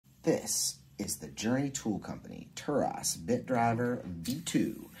This is the Journey Tool Company Turas Bit Driver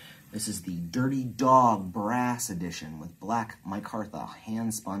V2. This is the Dirty Dog Brass Edition with black micarta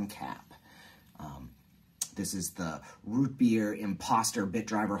hand-spun cap. This is the Root Beer Imposter Bit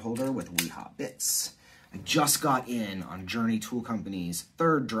Driver holder with Weehaw bits. I just got in on Journey Tool Company's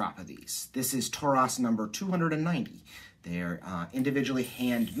third drop of these. This is Turas number 290. They're individually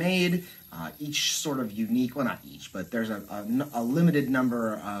handmade, each sort of unique, well not each, but there's a limited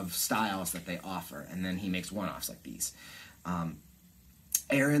number of styles that they offer, and then he makes one-offs like these.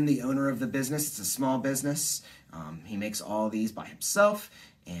 Aaron, the owner of the business, it's a small business. He makes all these by himself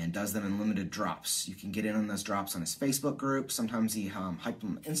and does them in limited drops. You can get in on those drops on his Facebook group. Sometimes he hyped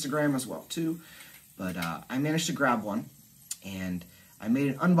them on Instagram as well too. But I managed to grab one, and I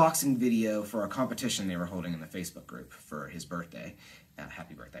made an unboxing video for a competition they were holding in the Facebook group for his birthday.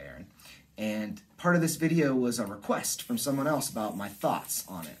 Happy birthday, Aaron. And part of this video was a request from someone else about my thoughts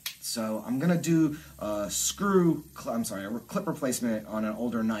on it. So I'm gonna do a clip replacement on an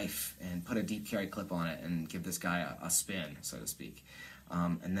older knife and put a deep carry clip on it and give this guy a spin, so to speak.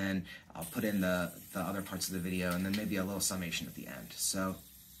 And then I'll put in the other parts of the video and then maybe a little summation at the end. So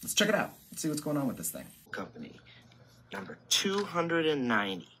let's check it out. Let's see what's going on with this thing. Company number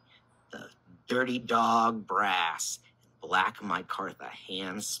 290, the Dirty Dog Brass Black Micarta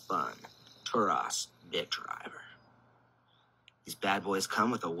hand spun Turas bit driver. These bad boys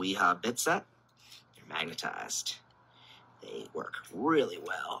come with a Weehaw bit set. They're magnetized. They work really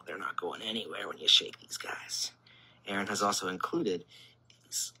well. They're not going anywhere when you shake these guys. Aaron has also included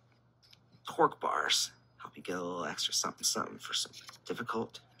these torque bars. Help you get a little extra something for some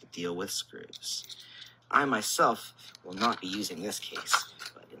difficult to deal with screws. I myself will not be using this case,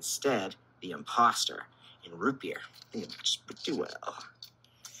 but instead the Imposter in Root Beer. I think it matches pretty well.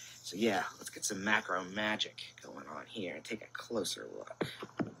 So yeah, let's get some macro magic going on here and take a closer look.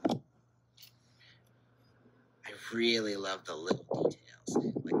 I really love the little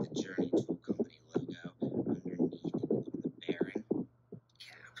details, like the Journey Tool Company logo underneath the bearing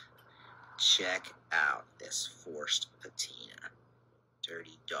cap. Check out this forced patina.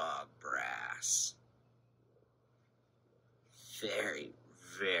 Dirty Dog Brass. Very,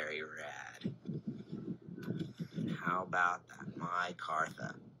 very rad. And how about that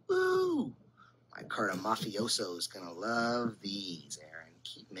micarta? Woo! Micarta mafioso is gonna love these, Aaron.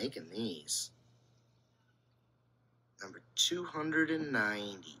 Keep making these. Number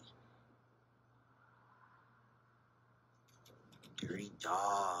 290. Dirty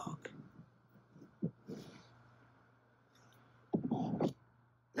Dog.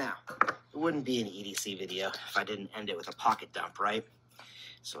 Now, it wouldn't be an EDC video if I didn't end it with a pocket dump, right?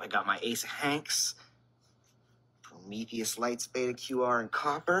 So I got my Ace of Hanks, Prometheus Lights Beta QR in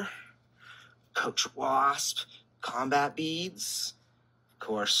copper, Coach Wasp combat beads, of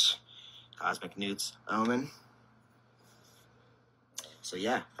course, Cosmic Newt's Omen. So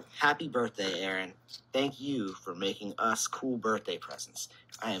yeah, happy birthday, Aaron. Thank you for making us cool birthday presents.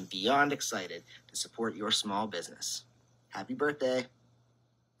 I am beyond excited to support your small business. Happy birthday.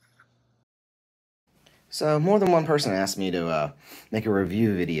 So more than one person asked me to make a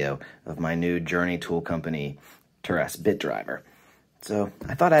review video of my new Journey Tool Company Turas bit driver. So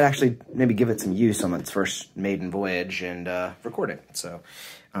I thought I'd actually maybe give it some use on its first maiden voyage and record it. So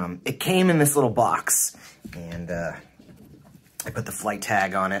it came in this little box, and I put the flight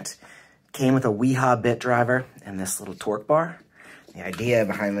tag on it. It came with a Weehaw bit driver and this little torque bar. The idea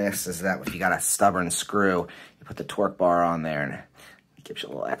behind this is that if you got a stubborn screw, you put the torque bar on there and it gives you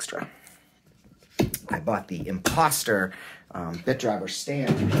a little extra. I bought the Imposter bit driver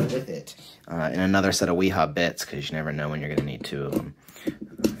stand to go with it in another set of Weehaw bits, because you never know when you're going to need two of them.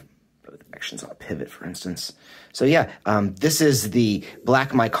 Both directions on a pivot, for instance. So yeah, this is the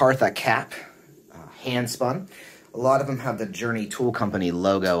black micarta cap, hand spun. A lot of them have the Journey Tool Company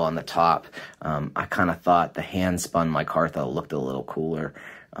logo on the top. I kind of thought the hand spun micarta looked a little cooler.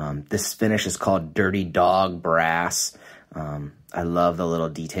 This finish is called Dirty Dog Brass. I love the little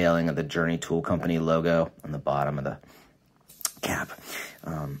detailing of the Journey Tool Company logo on the bottom of the cap.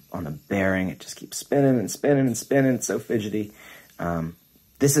 On the bearing, it just keeps spinning and spinning and spinning. It's so fidgety.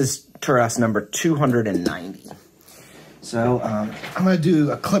 This is Turas number 290. So I'm going to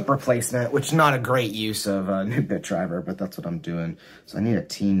do a clip replacement, which is not a great use of a new bit driver, but that's what I'm doing. So I need a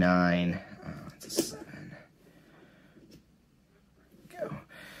T9. It's a 7. Go.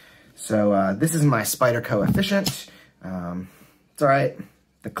 So this is my spyderco efficient. It's all right.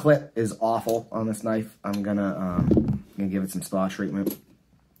 The clip is awful on this knife. I'm gonna give it some spa treatment.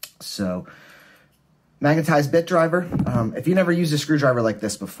 So Magnetized bit driver. If you never used a screwdriver like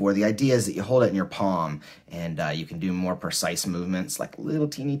this before, the idea is that you hold it in your palm and you can do more precise movements, like little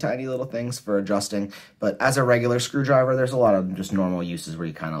teeny tiny little things for adjusting. But as a regular screwdriver, there's a lot of just normal uses where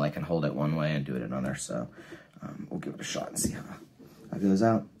you kind of like can hold it one way and do it another. So we'll give it a shot and see how it goes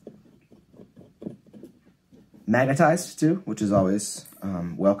out. Magnetized too, which is always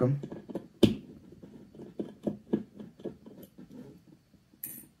welcome.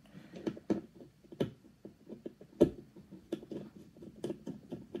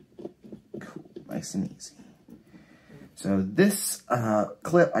 Nice and easy. So this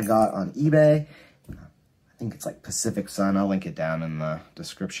clip I got on eBay. I think it's like Pacific Sun. I'll link it down in the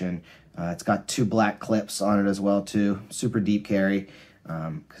description. It's got 2 black clips on it as well too. Super deep carry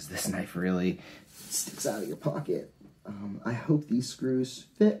because this knife really sticks out of your pocket. I hope these screws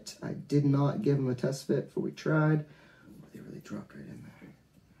fit. I did not give them a test fit before we tried. They really dropped right in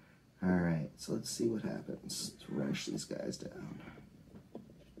there. All right, so let's see what happens. Let's wrench these guys down.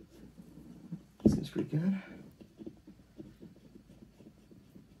 Seems pretty good.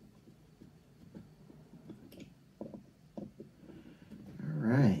 All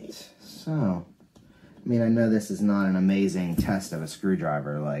right, so, I mean, I know this is not an amazing test of a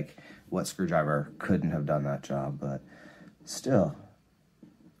screwdriver, like what screwdriver couldn't have done that job, but still,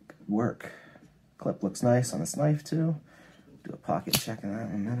 good work. Clip looks nice on this knife too. Do a pocket check on that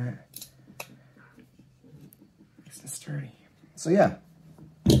in a minute. Nice and sturdy. So yeah.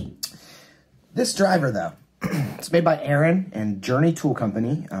 This driver, though, it's made by Aaron and Journey Tool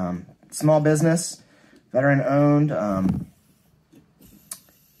Company. Small business, veteran-owned.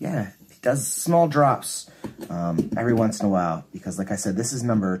 Yeah, he does small drops every once in a while because, like I said, this is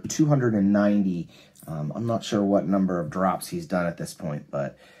number 290. I'm not sure what number of drops he's done at this point,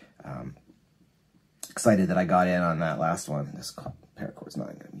 but excited that I got in on that last one. This paracord's not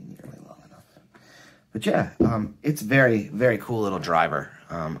going to be nearly long enough. But yeah, it's very, very cool little driver.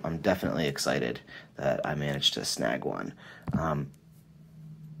 I'm definitely excited that I managed to snag one.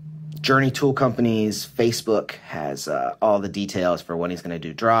 Journey Tool Company's Facebook has all the details for when he's going to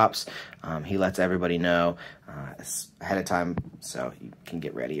do drops. He lets everybody know ahead of time so you can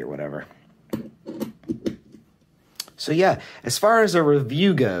get ready or whatever. So yeah, as far as a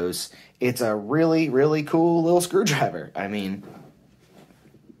review goes, it's a really, really cool little screwdriver. I mean,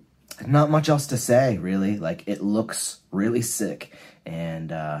 not much else to say, really. Like, it looks really sick,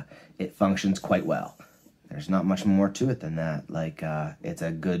 and it functions quite well. There's not much more to it than that. Like, it's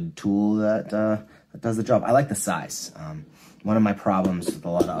a good tool that does the job. I like the size. One of my problems with a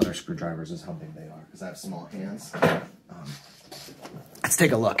lot of other screwdrivers is how big they are, because I have small hands. Let's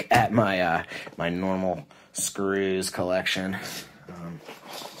take a look at my my normal screws collection.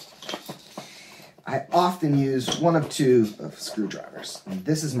 I often use one of 2 of screwdrivers. And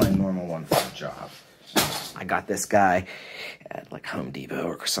this is my normal one for the job. I got this guy at like Home Depot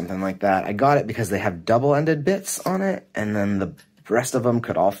or something like that. I got it because they have double-ended bits on it, and then the rest of them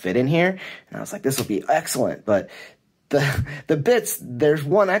could all fit in here. And I was like, this will be excellent, but the bits, there's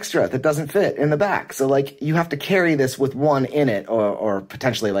one extra that doesn't fit in the back. So like you have to carry this with one in it or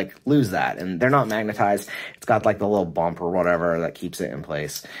potentially like lose that. And they're not magnetized. It's got like the little bump or whatever that keeps it in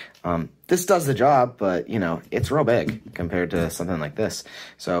place. This does the job, but you know, it's real big compared to something like this.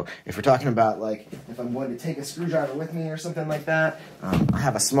 So if we're talking about like, if I'm going to take a screwdriver with me or something like that, I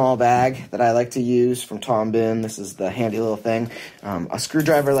have a small bag that I like to use from Tom Bin. This is the handy little thing. A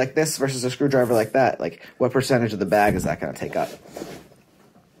screwdriver like this versus a screwdriver like that, like what percentage of the bag is that going to take up?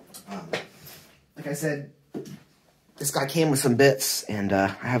 Like I said, this guy came with some bits, and I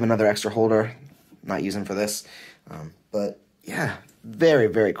have another extra holder. I'm not using for this, but yeah. Very,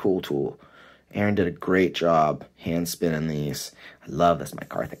 very cool tool. Aaron did a great job hand spinning these. I love this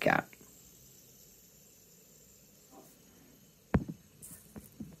micarta cap.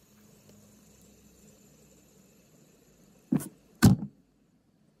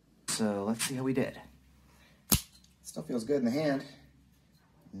 So let's see how we did. Still feels good in the hand.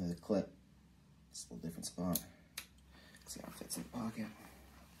 And the clip, it's a little different spot. Let's see how it fits in the pocket.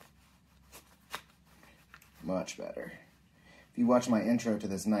 Much better. If you watch my intro to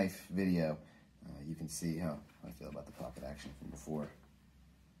this knife video, you can see how I feel about the pocket action from before.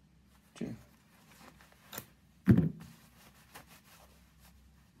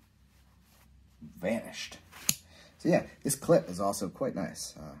 Vanished. So yeah, this clip is also quite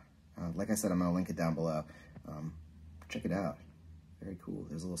nice. Like I said, I'm going to link it down below. Check it out. Very cool.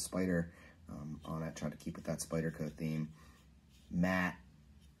 There's a little spider on it, trying to keep with that Spyderco theme. Matte.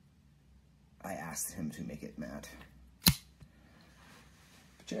 I asked him to make it matte.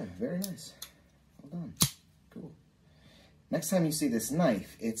 But yeah, very nice. Well done. Cool. next time you see this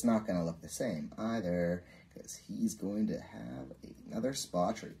knife, it's not going to look the same either, because he's going to have another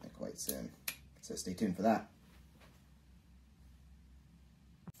spa treatment quite soon. So stay tuned for that.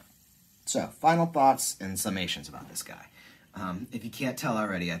 So, final thoughts and summations about this guy. If you can't tell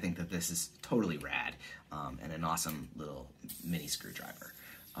already, I think that this is totally rad and an awesome little mini screwdriver.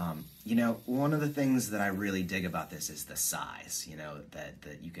 You know, one of the things that I really dig about this is the size, you know, that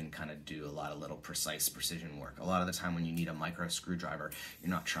you can kind of do a lot of little precise precision work. A lot of the time when you need a micro screwdriver, you're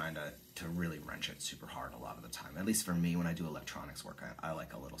not trying to really wrench it super hard a lot of the time. At least for me, when I do electronics work, I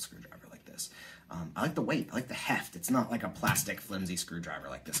like a little screwdriver like this. I like the weight, I like the heft. It's not like a plastic flimsy screwdriver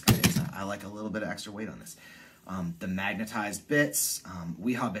like this guy is. I like a little bit of extra weight on this. The magnetized bits,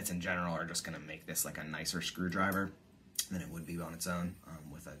 Weehaw bits in general are just going to make this like a nicer screwdriver than it would be on its own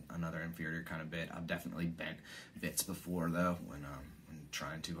with another inferior kind of bit. I've definitely bent bits before though when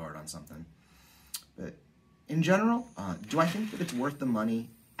trying too hard on something. But in general, do I think that it's worth the money?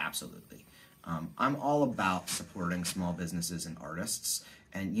 Absolutely. I'm all about supporting small businesses and artists,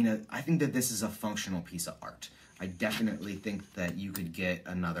 and you know, I think that this is a functional piece of art. I definitely think that you could get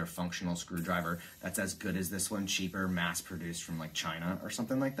another functional screwdriver that's as good as this one, cheaper, mass-produced from like China or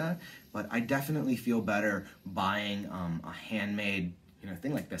something like that. But I definitely feel better buying a handmade, you know,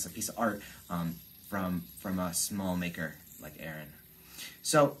 thing like this, a piece of art from a small maker like Aaron.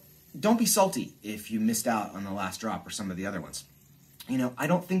 So don't be salty if you missed out on the last drop or some of the other ones. You know, I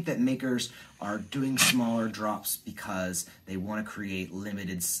don't think that makers are doing smaller drops because they want to create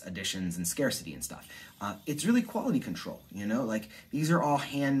limited editions and scarcity and stuff. It's really quality control, you know, like these are all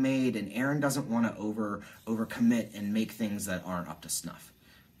handmade, and Aaron doesn't want to overcommit and make things that aren't up to snuff.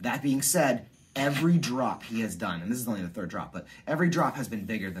 That being said, every drop he has done, and this is only the third drop, but every drop has been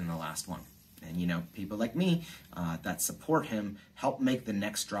bigger than the last one. And you know, people like me that support him help make the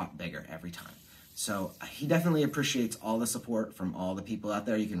next drop bigger every time. So he definitely appreciates all the support from all the people out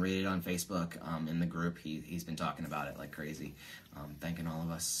there. You can read it on Facebook in the group. He's been talking about it like crazy, thanking all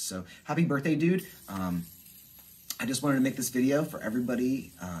of us. So happy birthday, dude. I just wanted to make this video for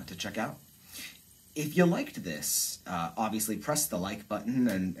everybody to check out. If you liked this, obviously press the like button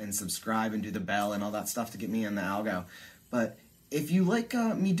and subscribe and do the bell and all that stuff to get me in the algo. But if you like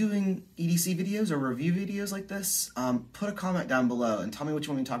me doing EDC videos or review videos like this, put a comment down below and tell me what you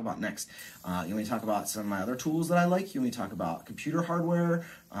want me to talk about next. You want me to talk about some of my other tools that I like? You want me to talk about computer hardware?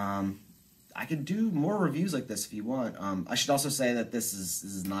 I could do more reviews like this if you want. I should also say that this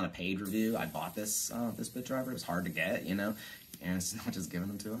is not a paid review. I bought this bit driver. It was hard to get, you know, and it's not just giving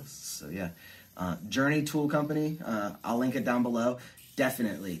them to us. So yeah, Journey Tool Company. I'll link it down below.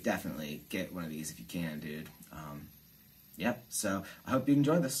 Definitely get one of these if you can, dude. Yep, so I hope you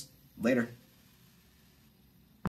enjoyed this. Later.